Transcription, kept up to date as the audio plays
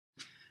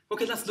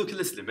Okay, let's look at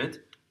this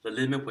limit. The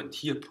limit when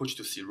t approaches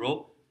to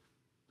 0,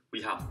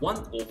 we have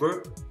 1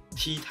 over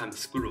t times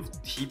the square root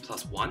of t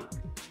plus 1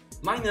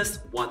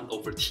 minus 1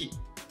 over t.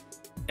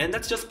 And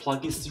let's just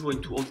plug in 0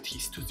 into all the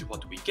t's to see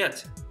what we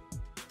get.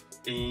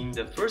 In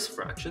the first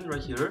fraction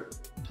right here,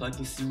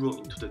 plugging 0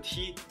 into the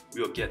t,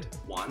 we will get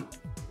 1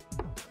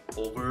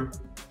 over,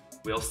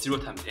 well, 0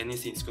 times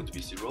anything is going to be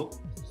 0.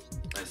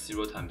 Right,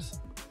 0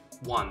 times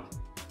 1,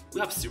 we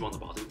have 0 on the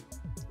bottom.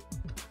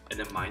 And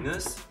then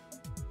minus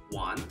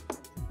 1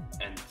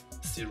 and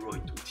 0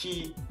 into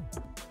t,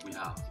 we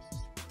have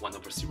 1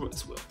 over 0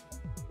 as well.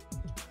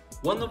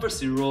 1 over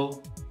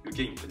 0, you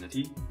get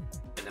infinity.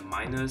 And then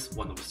minus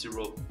 1 over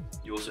 0,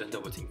 you also end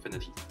up with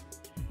infinity.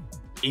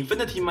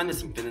 Infinity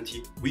minus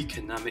infinity, we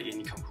cannot make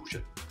any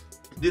conclusion.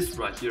 This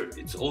right here,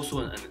 it's also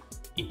an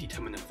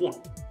indeterminate form.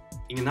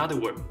 In other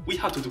words, we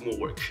have to do more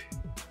work.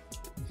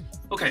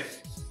 Okay,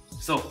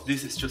 so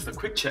this is just a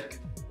quick check.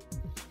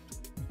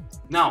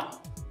 Now,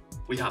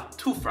 we have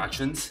two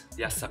fractions,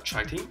 they are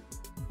subtracting.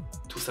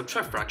 To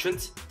subtract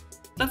fractions,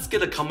 let's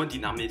get a common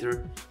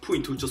denominator, put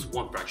into just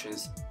one fraction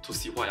to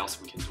see what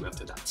else we can do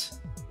after that.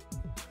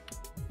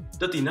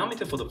 The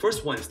denominator for the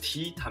first one is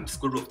t times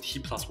square root of t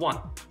plus 1.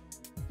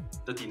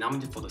 The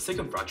denominator for the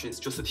second fraction is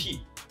just a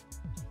t.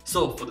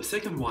 So for the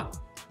second one,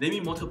 let me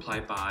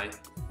multiply by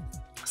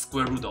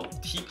square root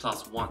of t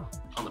plus 1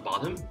 on the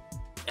bottom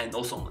and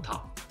also on the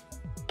top.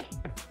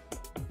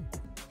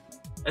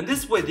 And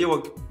this way they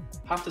will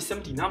have the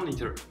same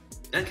denominator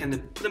and can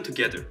put them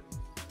together.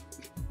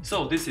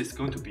 So this is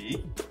going to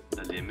be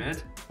the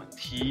limit when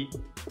t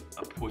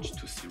approaches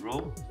to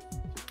 0,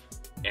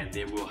 and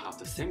they will have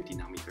the same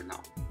denominator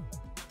now,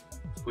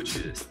 which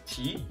is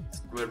t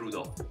square root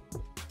of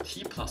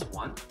t plus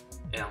 1,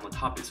 and on the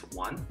top is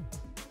 1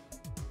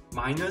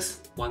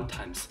 minus 1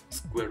 times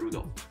square root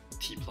of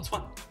t plus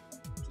 1.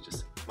 So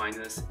just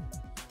minus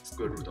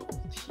square root of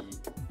t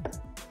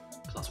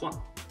plus 1.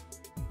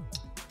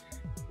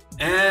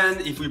 And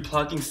if we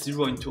plug in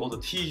 0 into all the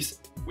t's,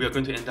 we are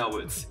going to end up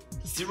with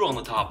 0 on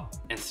the top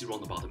and 0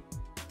 on the bottom.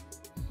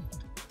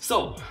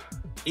 So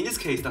in this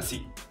case, let's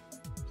see.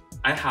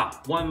 I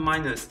have 1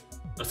 minus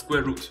a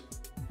square root.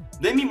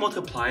 Let me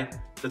multiply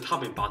the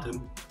top and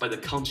bottom by the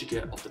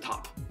conjugate of the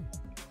top.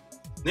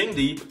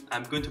 Namely,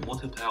 I'm going to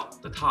multiply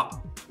out the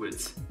top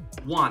with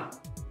 1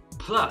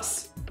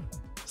 plus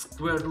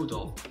square root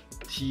of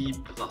t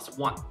plus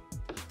 1.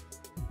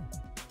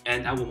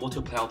 And I will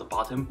multiply out the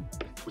bottom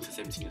with the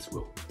same thing as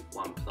well.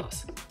 1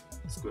 plus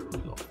square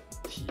root of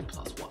t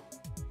plus 1.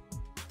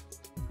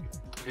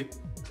 Okay?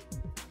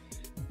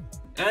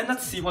 And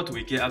let's see what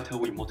we get after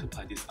we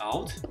multiply this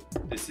out.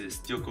 This is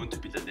still going to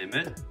be the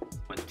limit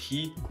when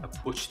t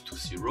approaches to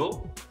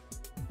 0.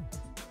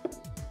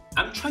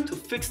 I'm trying to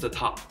fix the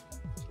top.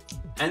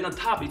 And the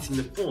top is in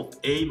the form of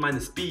a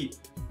minus b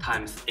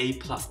times a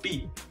plus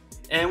b.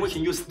 And we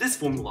can use this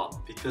formula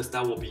because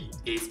that will be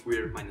a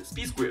squared minus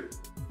b squared.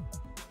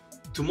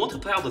 To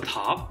multiply out the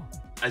top,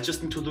 I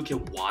just need to look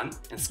at 1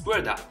 and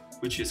square that,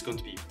 which is going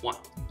to be 1.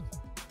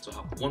 So I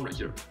have 1 right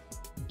here.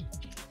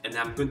 And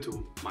I'm going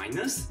to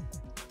minus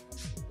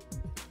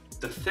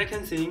the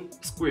second thing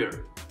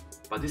square.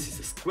 But this is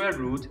a square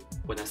root.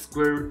 When I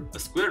square a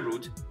square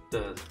root,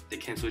 they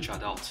cancel each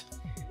other out.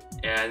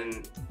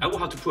 And I will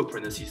have to put a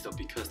parentheses though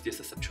because this is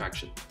a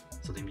subtraction.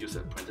 So let me use a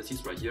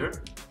parentheses right here.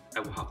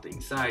 I will have the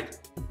inside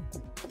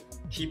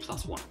t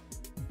plus 1.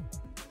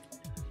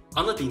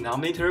 On the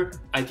denominator,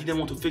 I didn't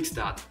want to fix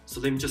that, so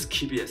let me just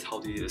keep it as how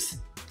it is.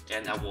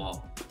 And I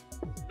will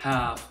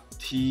have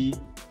t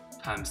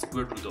times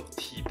square root of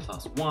t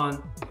plus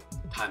 1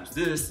 times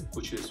this,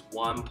 which is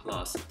 1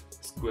 plus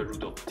square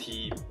root of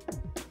t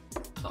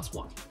plus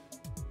 1.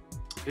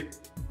 Okay?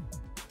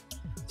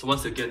 So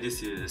once again,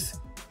 this is,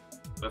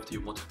 after you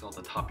multiply on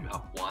the top, you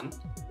have 1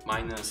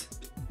 minus,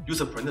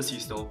 use a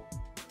parentheses though.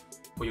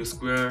 When you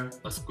square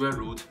a square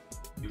root,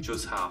 you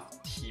just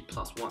have t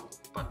plus 1,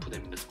 but put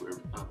them in the square,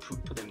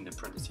 put them in the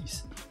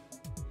parentheses.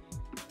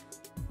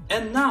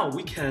 And now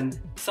we can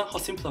somehow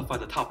simplify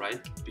the top,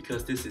 right?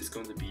 Because this is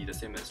going to be the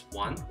same as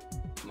 1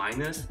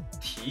 minus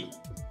t,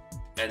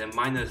 and then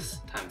minus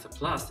times a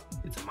plus,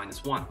 it's a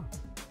minus 1.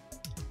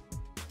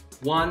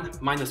 1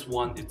 minus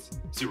 1 is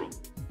 0,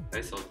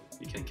 right? So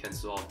you can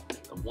cancel out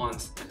the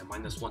 1s and the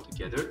minus 1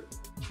 together.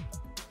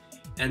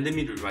 And let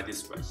me rewrite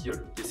this right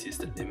here. This is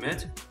the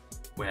limit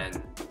when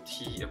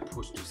t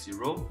approaches to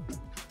 0.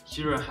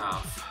 Here I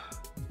have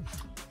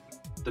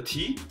the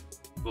t,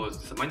 well,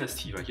 it's a minus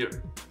t right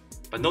here.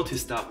 But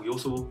notice that we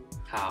also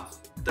have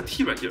the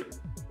t right here.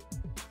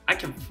 I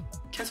can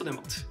cancel them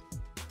out.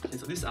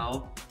 Cancel this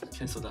out,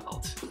 cancel that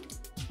out.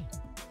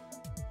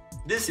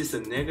 This is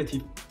a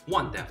negative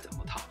 1 left on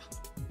the top.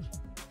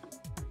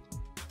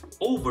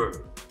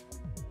 Over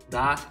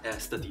that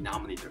as the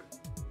denominator,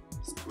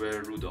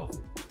 square root of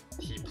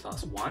t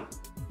plus 1,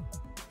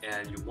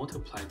 and you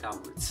multiply that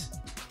with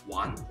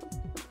 1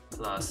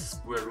 plus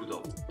square root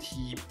of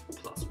t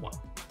plus 1.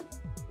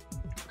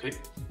 Okay?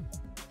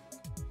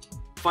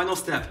 Final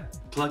step,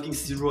 plugging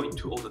 0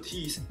 into all the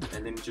t's,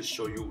 and let me just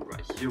show you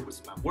right here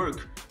with my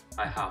work.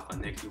 I have a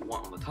negative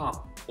 1 on the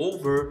top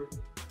over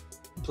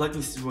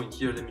plugging 0 in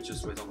here. Let me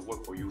just write down the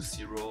work for you.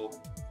 0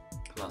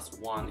 plus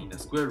 1 in the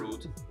square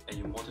root, and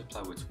you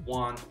multiply with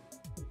 1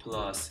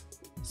 plus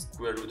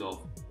square root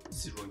of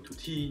 0 into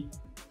t,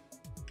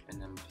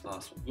 and then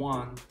plus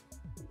 1.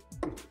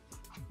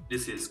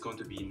 This is going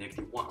to be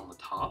negative 1 on the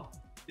top.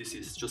 This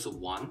is just a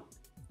 1.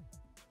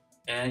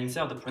 And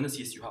inside of the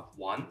parentheses, you have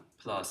 1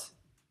 plus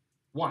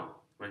 1,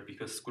 right?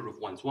 Because square root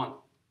of 1 is 1.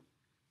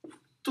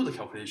 Do the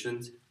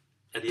calculations.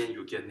 At the end,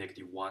 you get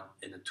negative 1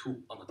 and a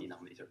 2 on the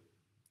denominator.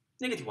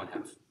 Negative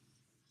 1/2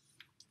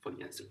 for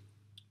the answer.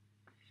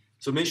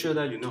 So make sure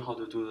that you know how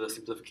to do the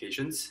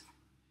simplifications.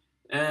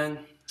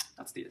 And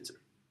that's the answer.